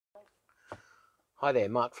Hi there,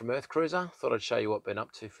 Mark from Earthcruiser. Thought I'd show you what I've been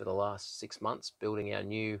up to for the last 6 months building our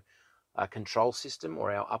new control system,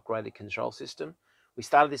 or our upgraded control system. We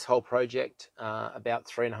started this whole project about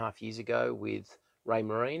 3.5 years ago with Ray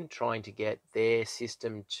Marine, trying to get their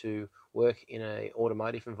system to work in an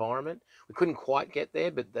automotive environment. We couldn't quite get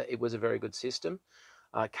there, but it was a very good system.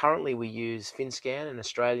 Currently we use FinScan, an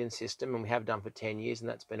Australian system, and we have done for 10 years, and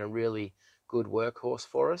that's been a really good workhorse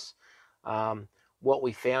for us. What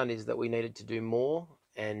we found is that we needed to do more,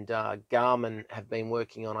 and Garmin have been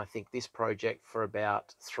working on, I think, this project for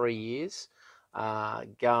about 3 years.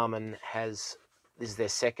 Garmin this is their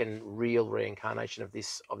second real reincarnation of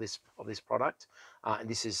this product, and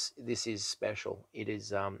this is special. It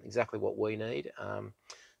is exactly what we need.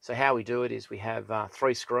 So how we do it is we have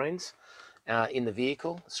 3 screens in the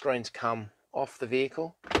vehicle. The screens come off the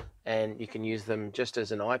vehicle, and you can use them just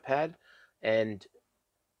as an iPad, and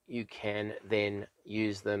you can then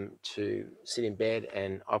use them to sit in bed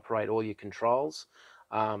and operate all your controls.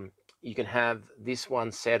 You can have this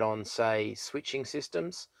one set on, say, switching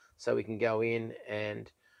systems, so we can go in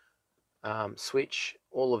and switch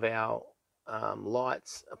all of our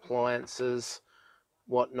lights, appliances,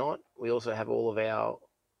 whatnot. We also have all of our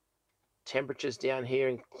temperatures down here,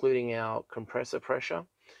 including our compressor pressure.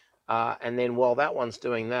 And then while that one's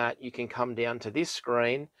doing that, you can come down to this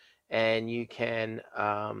screen and you can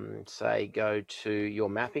say go to your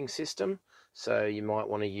mapping system. So you might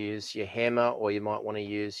want to use your Hema, or you might want to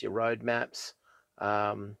use your Road Maps.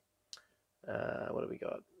 What have we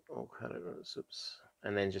got? All kind of, oops.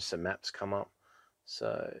 And then just some maps come up.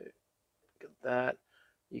 So look at that.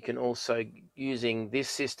 You can also, using this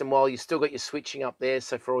system, while you still got your switching up there,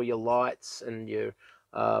 so for all your lights and your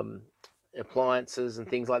appliances and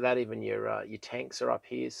things like that, even your tanks are up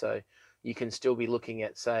here, so you can still be looking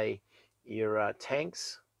at, say, your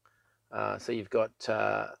tanks. So you've got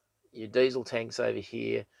your diesel tanks over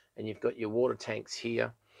here, and you've got your water tanks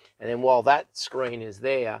here. And then while that screen is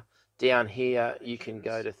there, down here you can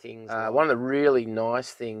go to things like, one of the really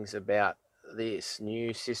nice things about this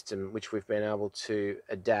new system, which we've been able to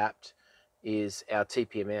adapt, is our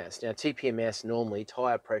TPMS. Now, TPMS, normally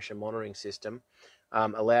Tyre Pressure Monitoring System,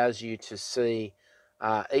 allows you to see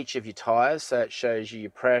each of your tyres. So it shows you your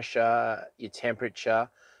pressure, your temperature,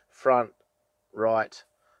 front, right,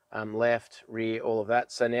 left, rear, all of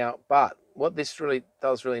that. So now, but what this really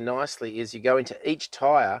does really nicely is you go into each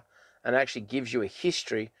tyre and it actually gives you a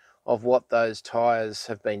history of what those tyres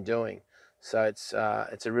have been doing. So it's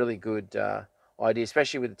a really good idea,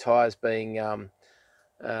 especially with the tyres being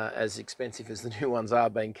as expensive as the new ones are,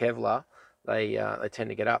 being Kevlar. They tend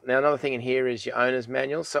to get up. Now, another thing in here is your owner's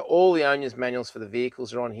manual. So all the owner's manuals for the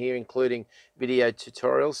vehicles are on here, including video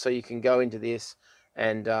tutorials. So you can go into this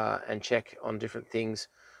and check on different things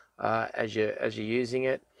as you're using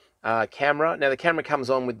it. Camera. Now the camera comes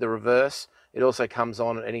on with the reverse. It also comes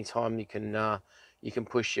on at any time. You can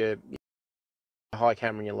push your high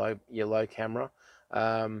camera and your low camera.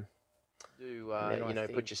 Put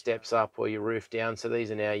your steps up or your roof down. So these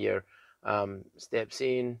are now your steps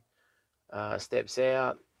in, steps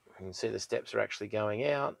out. You can see the steps are actually going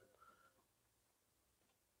out,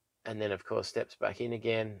 and then of course steps back in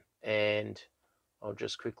again. And I'll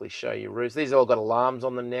just quickly show you roofs. These all got alarms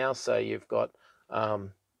on them now, so you've got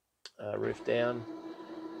roof down,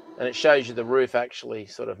 and it shows you the roof actually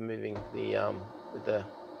sort of moving the with the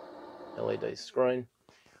LED screen.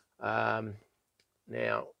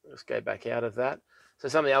 Now let's go back out of that. So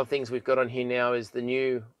some of the other things we've got on here now is the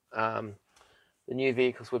new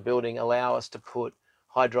vehicles we're building allow us to put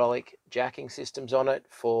hydraulic jacking systems on it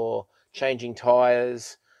for changing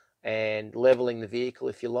tires and leveling the vehicle,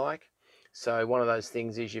 if you like. So one of those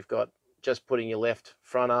things is you've got just putting your left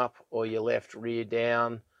front up or your left rear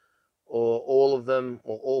down, or all of them,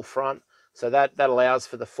 or all front. So that allows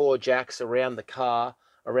for the 4 jacks around the car,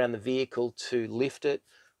 around the vehicle, to lift it.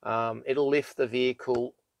 It'll lift the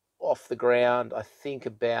vehicle off the ground, I think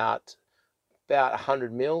about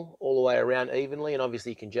 100 mil all the way around evenly, and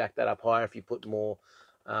obviously you can jack that up higher if you put more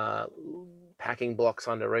packing blocks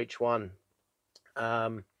under each one. I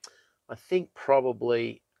think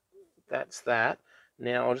probably that's that.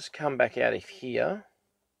 Now I'll just come back out of here.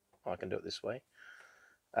 I can do it this way.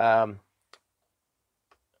 And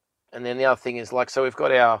then the other thing is, like, so we've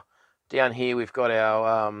got our, down here we've got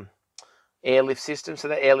our airlift system. So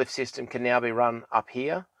that airlift system can now be run up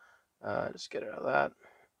here. Just get out of that.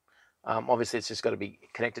 Obviously it's just got to be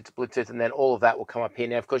connected to Bluetooth, and then all of that will come up here.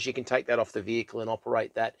 Now, of course, you can take that off the vehicle and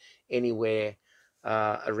operate that anywhere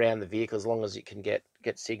around the vehicle, as long as you can get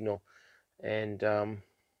signal. And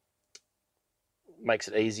makes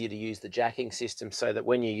it easier to use the jacking system, so that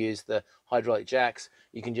when you use the hydraulic jacks,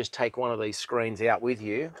 you can just take one of these screens out with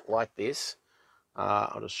you like this.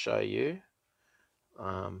 I'll just show you.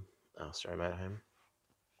 Oh, sorry, mate.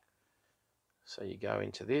 So you go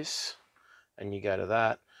into this and you go to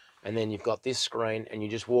that, and then you've got this screen, and you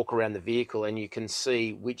just walk around the vehicle and you can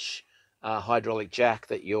see which hydraulic jack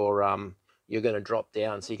that you're going to drop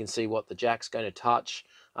down. So you can see what the jack's going to touch.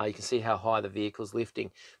 You can see how high the vehicle's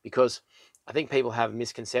lifting, because I think people have a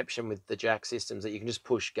misconception with the jack systems that you can just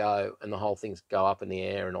push go and the whole thing's go up in the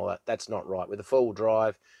air and all that. That's not right. With a four-wheel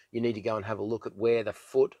drive, you need to go and have a look at where the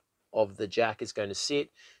foot of the jack is going to sit.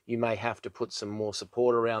 You may have to put some more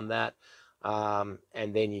support around that, and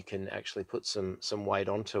then you can actually put some weight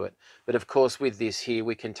onto it. But of course, with this here,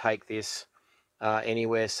 we can take this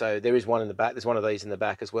anywhere. So there is one in the back. There's one of these in the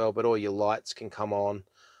back as well, but all your lights can come on.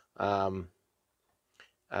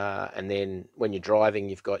 And then when you're driving,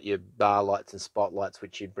 you've got your bar lights and spotlights,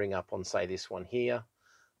 which you'd bring up on, say, this one here.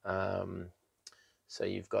 So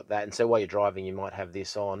you've got that. And so while you're driving, you might have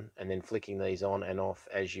this on, and then flicking these on and off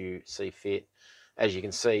as you see fit. As you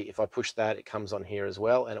can see, if I push that, it comes on here as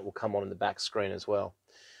well, and it will come on in the back screen as well.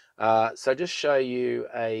 So just show you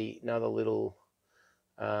another little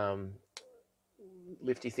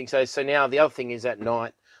lifty thing. So now the other thing is, at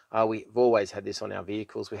night, we've always had this on our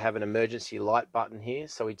vehicles. We have an emergency light button here,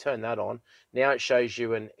 so we turn that on. Now it shows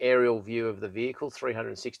you an aerial view of the vehicle,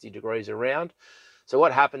 360 degrees around. So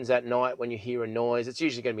what happens at night when you hear a noise, it's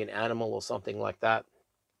usually going to be an animal or something like that.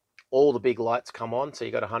 All the big lights come on, so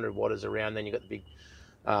you've got 100 watters around, then you've got the big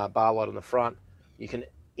bar light on the front. You can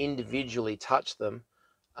individually touch them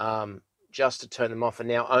just to turn them off, and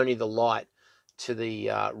now only the light to the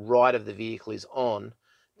right of the vehicle is on.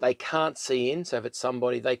 They can't see in, so if it's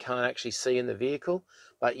somebody, they can't actually see in the vehicle,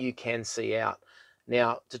 but you can see out.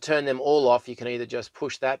 Now, to turn them all off, you can either just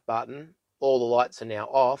push that button, all the lights are now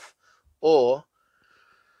off, or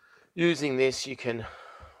using this, you can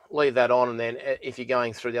leave that on, and then if you're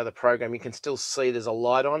going through the other program, you can still see there's a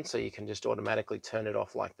light on, so you can just automatically turn it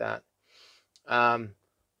off like that. I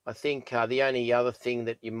think the only other thing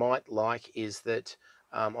that you might like is that,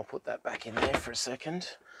 I'll put that back in there for a second.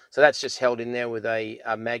 So that's just held in there with a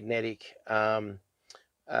magnetic mount.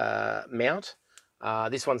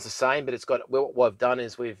 This one's the same, but it's got, what I've done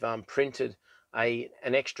is we've printed an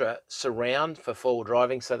extra surround for four-wheel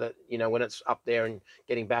driving, so that, you know, when it's up there and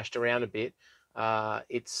getting bashed around a bit,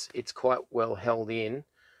 it's quite well held in.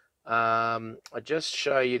 I just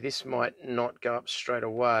show you, this might not go up straight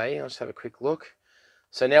away. I'll just have a quick look.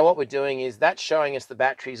 So now what we're doing is that's showing us the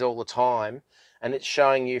batteries all the time, and it's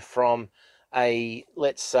showing you from a,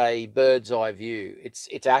 let's say, bird's eye view.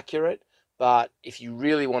 It's accurate, but if you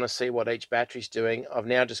really want to see what each battery's doing, I've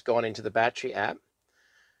now just gone into the battery app,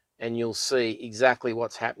 and you'll see exactly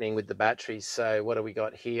what's happening with the batteries. So what do we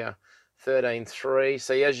got here? 13.3.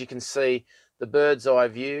 So as you can see, the bird's eye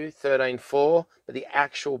view, 13.4, but the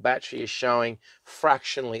actual battery is showing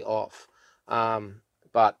fractionally off.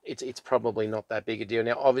 But it's probably not that big a deal.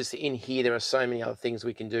 Now, obviously, in here, there are so many other things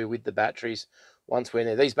we can do with the batteries once we're in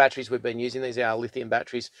there. These batteries we've been using, these are our lithium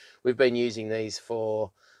batteries. We've been using these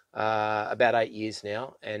for about 8 years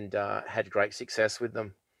now, and had great success with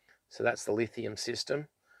them. So that's the lithium system.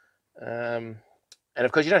 And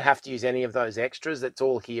of course, you don't have to use any of those extras. That's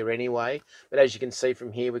all here anyway. But as you can see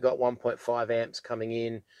from here, we've got 1.5 amps coming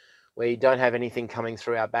in. We don't have anything coming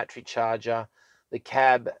through our battery charger. The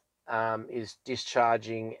cab is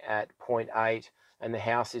discharging at 0.8, and the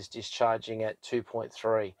house is discharging at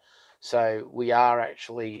 2.3. So we are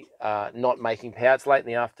actually not making power. It's late in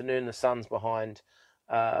the afternoon. The sun's behind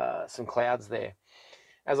some clouds there.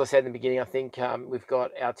 As I said in the beginning, I think we've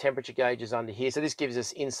got our temperature gauges under here. So this gives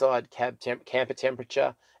us inside camper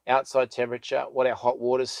temperature, outside temperature, what our hot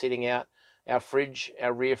water's sitting out, our fridge,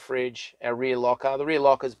 our rear locker. The rear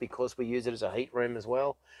locker is because we use it as a heat room as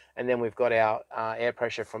well. And then we've got our air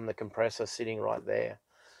pressure from the compressor sitting right there.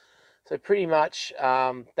 So pretty much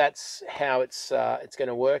that's how it's going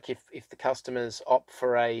to work if the customers opt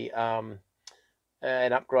for an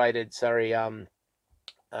upgraded,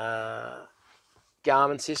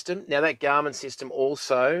 Garmin system. Now that Garmin system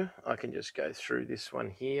also, I can just go through this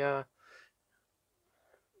one here.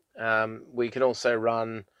 We can also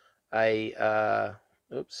run a,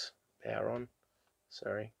 oops, power on,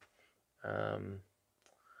 sorry.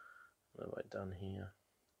 What have I done here?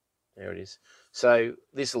 There it is. So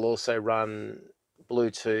this will also run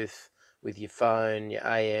Bluetooth with your phone, your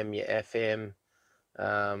AM, your FM,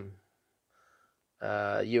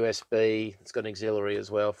 USB. It's got an auxiliary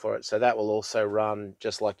as well for it, so that will also run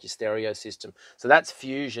just like your stereo system. So that's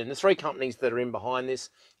Fusion. The three companies that are in behind this,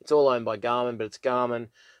 it's all owned by Garmin, but it's Garmin,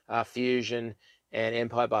 Fusion, and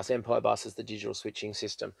Empire Bus is the digital switching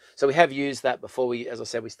system. So we have used that before. We, as I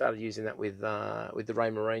said, we started using that with the Ray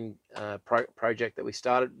Marine project that we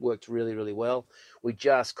started. Worked really, really well. We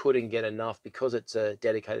just couldn't get enough, because it's a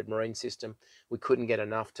dedicated marine system. We couldn't get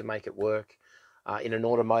enough to make it work in an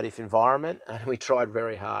automotive environment, and we tried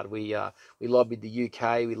very hard. We lobbied the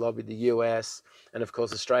UK, we lobbied the US, and of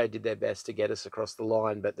course Australia did their best to get us across the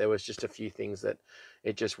line, but there was just a few things that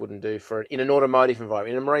it just wouldn't do for in an automotive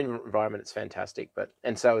environment. In a marine environment, it's fantastic,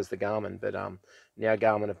 and so is the Garmin. But now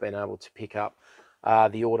Garmin have been able to pick up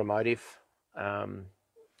the automotive,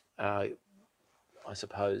 I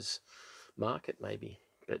suppose, market maybe.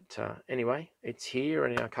 But anyway, it's here,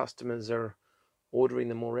 and our customers are ordering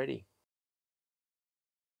them already.